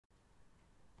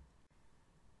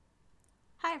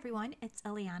Hi everyone, it's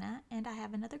Eliana and I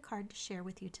have another card to share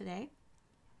with you today.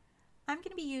 I'm going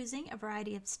to be using a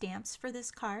variety of stamps for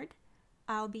this card.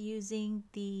 I'll be using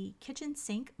the Kitchen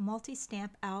Sink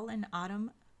Multi-Stamp Owl and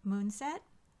Autumn Moon Set,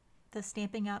 the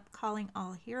Stamping Up Calling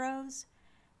All Heroes,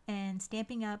 and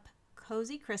Stamping Up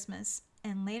Cozy Christmas,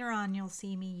 and later on you'll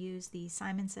see me use the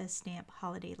Simon Says Stamp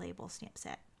Holiday Label stamp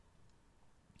set.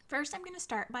 First I'm going to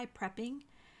start by prepping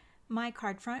my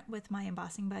card front with my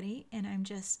embossing buddy, and I'm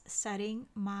just setting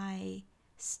my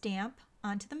stamp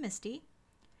onto the MISTI,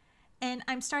 and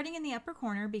I'm starting in the upper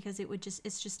corner because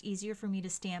it's just easier for me to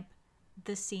stamp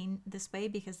this scene this way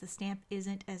because the stamp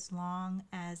isn't as long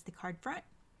as the card front.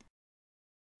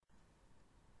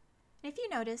 If you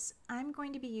notice, I'm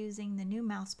going to be using the new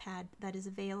mouse pad that is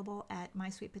available at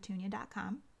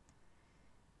mysweetpetunia.com.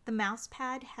 The mouse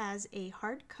pad has a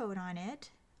hard coat on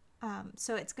it,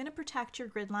 so it's going to protect your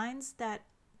grid lines that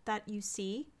you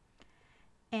see,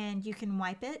 and you can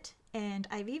wipe it. And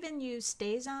I've even used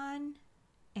StazOn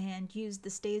and used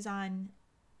the StazOn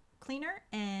cleaner,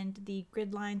 and the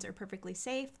grid lines are perfectly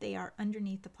safe. They are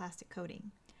underneath the plastic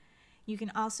coating. You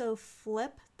can also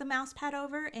flip the mouse pad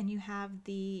over and you have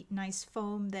the nice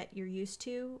foam that you're used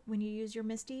to when you use your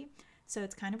MISTI, so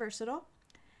it's kind of versatile.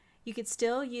 You could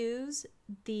still use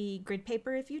the grid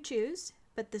paper if you choose,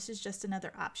 but this is just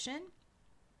another option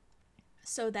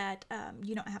so that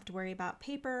you don't have to worry about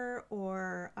paper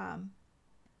or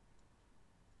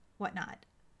whatnot.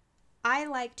 I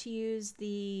like to use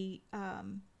the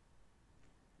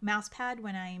mouse pad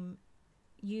when I'm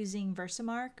using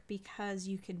Versamark because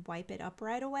you can wipe it up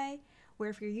right away, where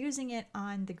if you're using it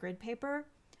on the grid paper,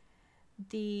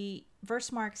 the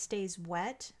Versamark stays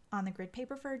wet on the grid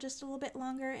paper for just a little bit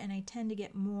longer, and I tend to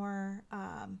get more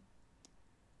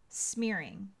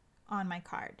smearing on my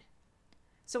card.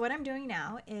 So what I'm doing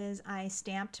now is I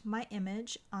stamped my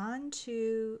image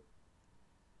onto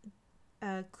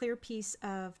a clear piece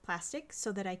of plastic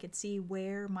so that I could see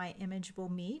where my image will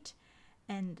meet,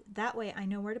 and that way I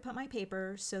know where to put my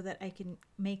paper so that I can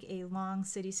make a long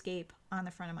cityscape on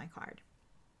the front of my card.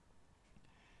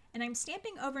 And I'm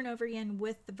stamping over and over again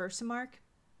with the Versamark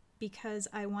because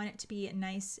I want it to be a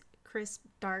nice, crisp,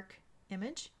 dark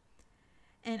image.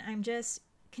 And I'm just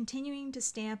continuing to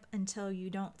stamp until you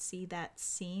don't see that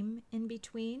seam in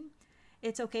between.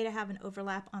 It's okay to have an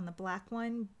overlap on the black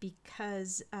one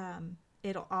because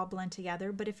it'll all blend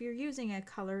together, but if you're using a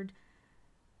colored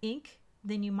ink,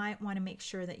 then you might want to make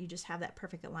sure that you just have that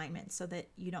perfect alignment so that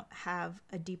you don't have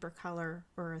a deeper color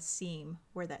or a seam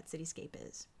where that cityscape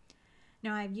is.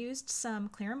 Now I've used some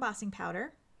clear embossing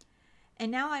powder, and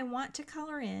now I want to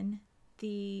color in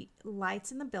the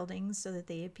lights in the buildings so that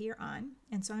they appear on,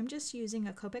 and so I'm just using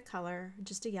a Copic color,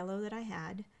 just a yellow that I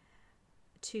had,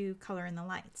 to color in the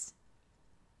lights.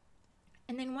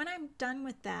 And then when I'm done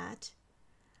with that,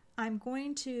 I'm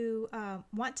going to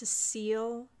want to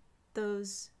seal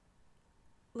those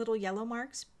little yellow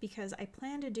marks because I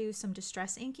plan to do some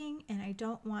distress inking, and I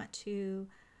don't want to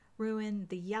ruin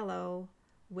the yellow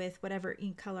with whatever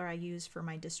ink color I use for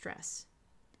my distress.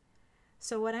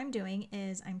 So what I'm doing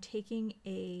is I'm taking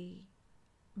a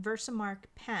Versamark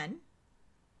pen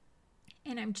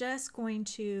and I'm just going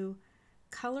to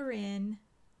color in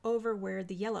over where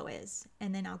the yellow is,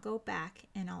 and then I'll go back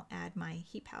and I'll add my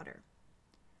heat powder.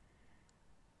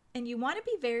 And you want to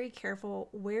be very careful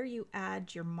where you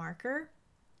add your marker.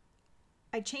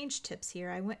 I changed tips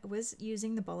here. I was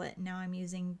using the bullet, now I'm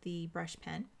using the brush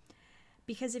pen,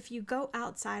 because if you go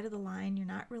outside of the line, you're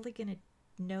not really going to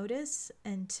notice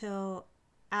until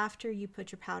after you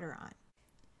put your powder on.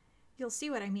 You'll see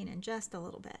what I mean in just a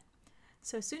little bit.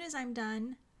 So as soon as I'm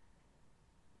done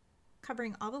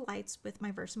covering all the lights with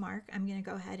my Versamark, I'm going to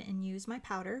go ahead and use my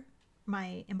powder,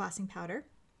 my embossing powder,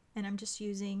 and I'm just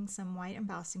using some white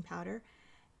embossing powder.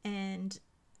 And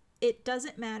it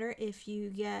doesn't matter if you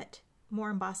get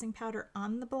more embossing powder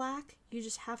on the black, you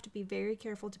just have to be very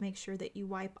careful to make sure that you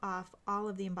wipe off all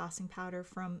of the embossing powder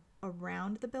from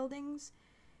around the buildings,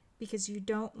 because you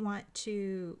don't want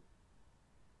to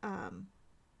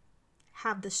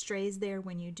have the strays there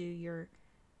when you do your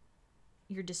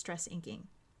distress inking.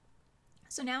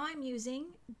 So now I'm using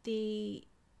the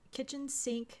Kitchen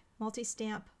Sink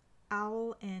Multi-Stamp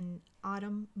Owl and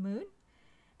Autumn Moon,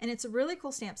 and it's a really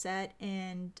cool stamp set,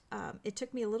 and it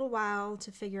took me a little while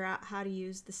to figure out how to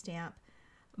use the stamp,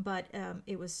 but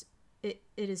it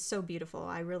is so beautiful.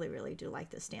 I really do like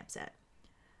this stamp set.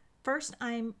 First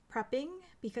I'm prepping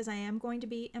because I am going to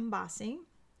be embossing,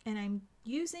 and I'm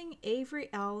using Avery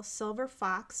Elle Silver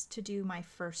Fox to do my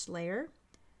first layer.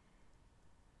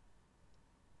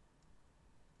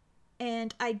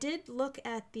 And I did look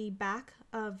at the back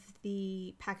of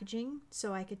the packaging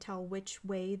so I could tell which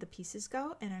way the pieces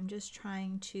go, and I'm just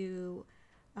trying to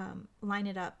line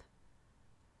it up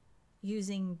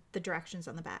using the directions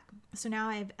on the back. So now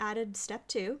I've added step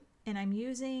 2, and I'm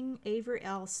using Avery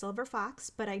Elle Silver Fox,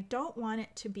 but I don't want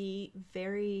it to be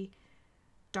very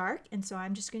dark, and so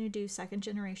I'm just going to do second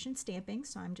generation stamping.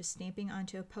 So I'm just stamping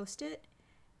onto a post-it,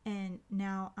 and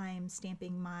now I'm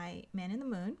stamping my man in the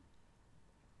moon.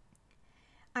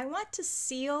 I want to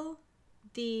seal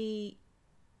the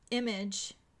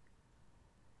image.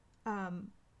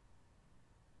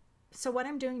 So what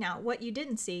I'm doing now, what you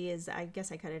didn't see is, I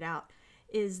guess I cut it out,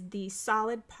 is the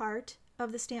solid part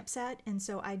of the stamp set, and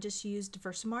so I just used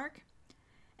Versamark.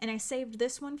 And I saved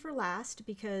this one for last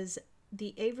because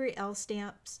the Avery Elle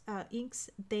stamps inks,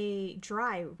 they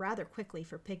dry rather quickly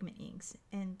for pigment inks,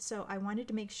 and so I wanted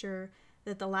to make sure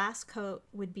that the last coat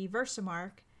would be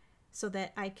Versamark so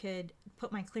that I could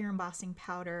put my clear embossing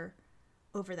powder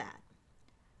over that.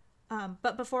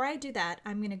 But before I do that,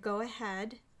 I'm going to go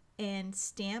ahead and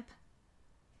stamp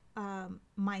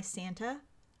my Santa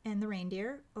and the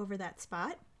reindeer over that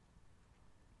spot.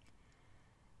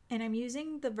 And I'm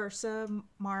using the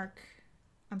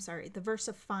the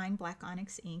Versa Fine Black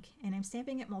Onyx ink, and I'm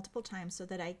stamping it multiple times so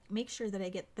that I make sure that I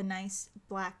get the nice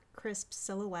black crisp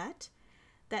silhouette.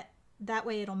 That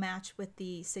way it'll match with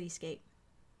the cityscape.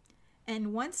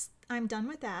 And once I'm done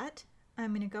with that,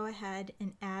 I'm going to go ahead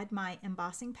and add my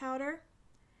embossing powder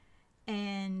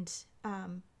and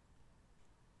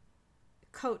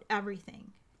coat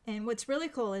everything. And what's really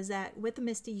cool is that with the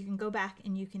MISTI, you can go back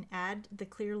and you can add the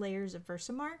clear layers of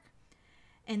Versamark,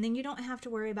 and then you don't have to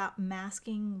worry about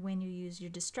masking when you use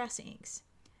your distress inks,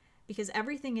 because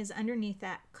everything is underneath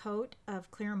that coat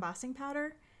of clear embossing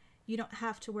powder. You don't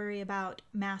have to worry about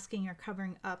masking or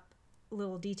covering up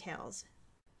little details.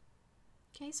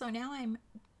 Okay, so now I'm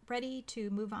ready to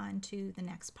move on to the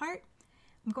next part.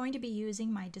 I'm going to be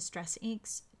using my distress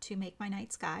inks to make my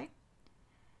night sky.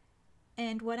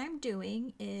 And what I'm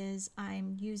doing is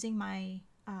I'm using my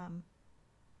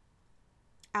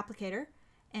applicator,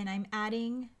 and I'm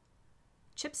adding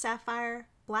chipped sapphire,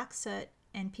 black soot,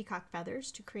 and peacock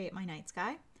feathers to create my night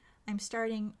sky. I'm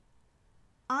starting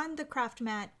on the craft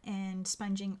mat and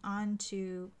sponging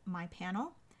onto my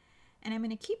panel. And I'm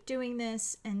going to keep doing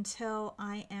this until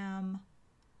I am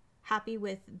happy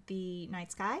with the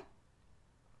night sky.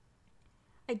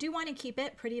 I do want to keep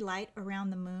it pretty light around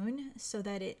the moon so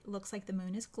that it looks like the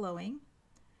moon is glowing.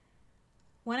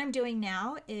 What I'm doing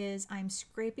now is I'm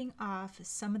scraping off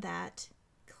some of that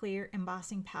clear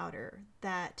embossing powder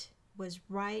that was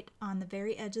right on the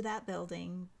very edge of that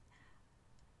building,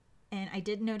 and I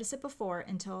didn't notice it before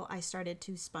until I started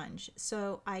to sponge.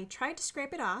 So I tried to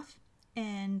scrape it off,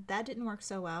 and that didn't work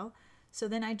so well. So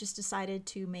then I just decided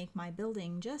to make my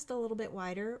building just a little bit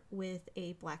wider with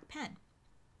a black pen.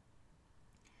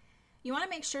 You want to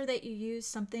make sure that you use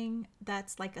something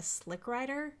that's like a slick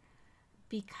writer,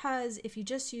 because if you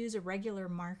just use a regular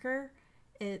marker,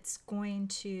 it's going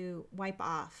to wipe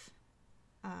off.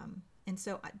 And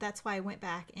so that's why I went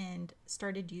back and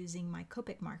started using my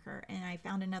Copic marker, and I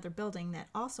found another building that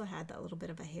also had that little bit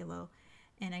of a halo,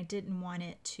 and I didn't want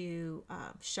it to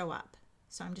show up.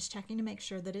 So I'm just checking to make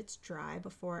sure that it's dry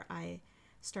before I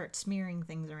start smearing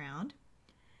things around.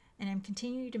 And I'm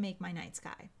continuing to make my night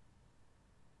sky.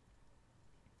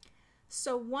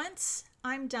 So once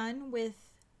I'm done with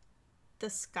the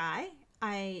sky,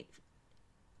 I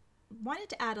wanted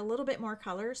to add a little bit more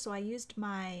color, so I used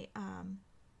my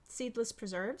seedless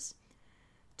preserves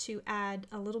to add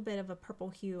a little bit of a purple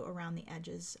hue around the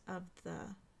edges of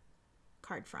the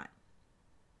card front.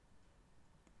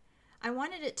 I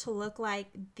wanted it to look like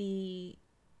the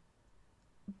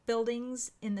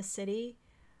buildings in the city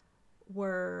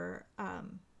were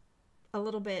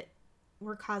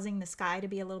were causing the sky to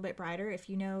be a little bit brighter. If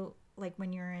you know, like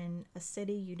when you're in a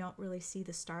city, you don't really see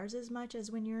the stars as much as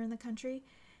when you're in the country.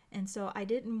 And so I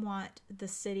didn't want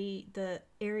the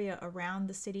area around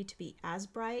the city to be as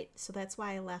bright, so that's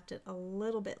why I left it a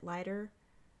little bit lighter.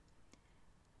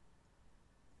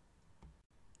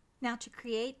 Now to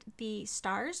create the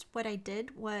stars, what I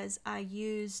did was I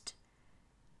used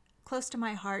Close to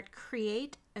My Heart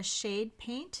Create a Shade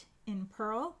Paint in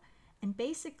Pearl, and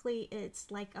basically it's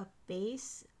like a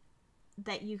base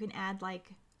that you can add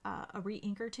like a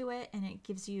re-inker to it, and it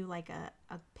gives you like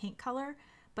a pink color,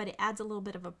 but it adds a little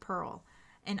bit of a pearl.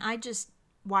 And I just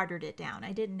watered it down.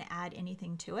 I didn't add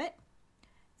anything to it.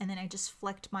 And then I just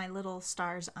flicked my little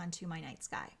stars onto my night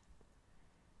sky.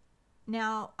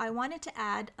 Now I wanted to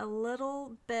add a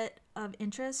little bit of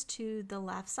interest to the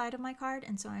left side of my card,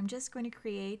 and so I'm just going to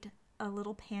create a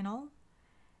little panel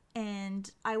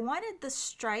and I wanted the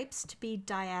stripes to be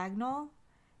diagonal,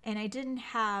 and I didn't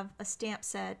have a stamp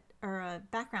set or a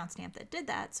background stamp that did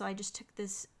that, so I just took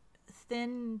this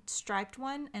thin striped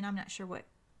one, and I'm not sure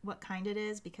what kind it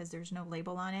is because there's no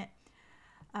label on it,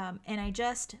 and I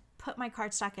just put my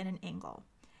cardstock at an angle.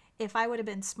 If I would have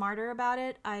been smarter about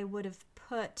it, I would have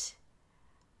put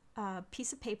a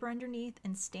piece of paper underneath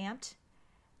and stamped,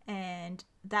 and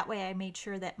that way I made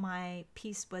sure that my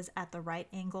piece was at the right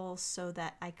angle so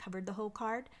that I covered the whole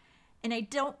card. And I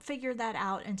don't figure that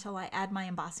out until I add my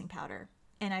embossing powder.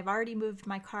 And I've already moved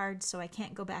my card, so I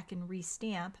can't go back and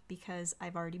re-stamp because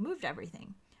I've already moved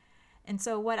everything. And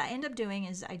so what I end up doing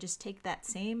is I just take that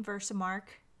same Versamark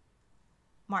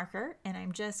marker and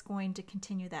I'm just going to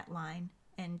continue that line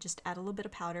and just add a little bit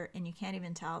of powder, and you can't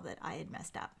even tell that I had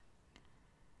messed up.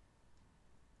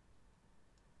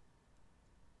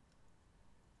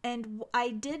 And I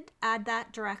did add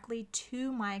that directly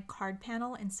to my card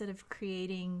panel instead of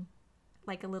creating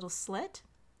like a little slit,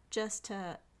 just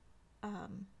to,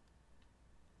 I'm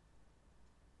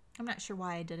not sure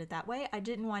why I did it that way. I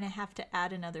didn't want to have to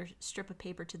add another strip of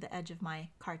paper to the edge of my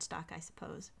cardstock, I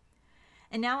suppose.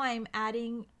 And now I'm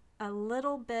adding a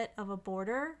little bit of a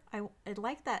border. I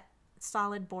like that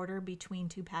solid border between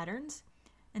two patterns.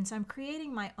 And so I'm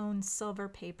creating my own silver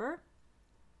paper.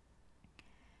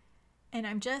 And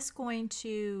I'm just going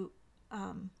to,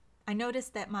 I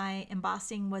noticed that my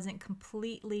embossing wasn't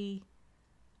completely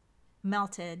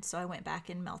melted, so I went back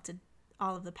and melted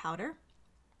all of the powder.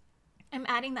 I'm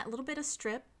adding that little bit of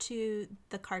strip to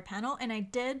the card panel, and I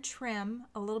did trim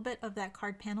a little bit of that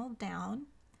card panel down.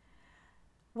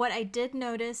 What I did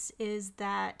notice is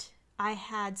that I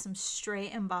had some stray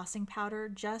embossing powder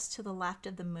just to the left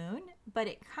of the moon, but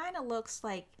it kind of looks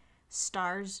like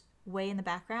stars way in the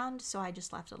background, so I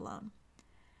just left it alone.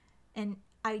 And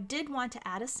I did want to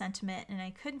add a sentiment, and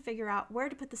I couldn't figure out where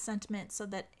to put the sentiment so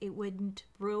that it wouldn't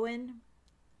ruin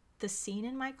the scene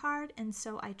in my card. And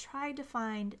so I tried to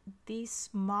find the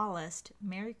smallest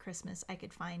Merry Christmas I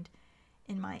could find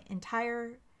in my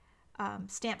entire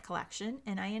stamp collection,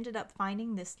 and I ended up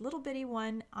finding this little bitty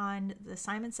one on the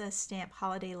Simon Says Stamp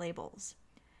holiday labels,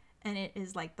 and it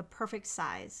is like the perfect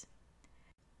size.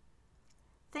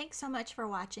 Thanks so much for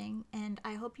watching, and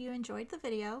I hope you enjoyed the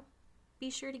video.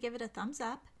 Be sure to give it a thumbs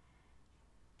up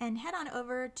and head on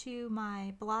over to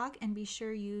my blog and be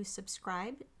sure you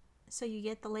subscribe so you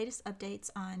get the latest updates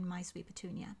on My Sweet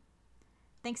Petunia.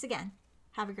 Thanks again.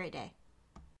 Have a great day.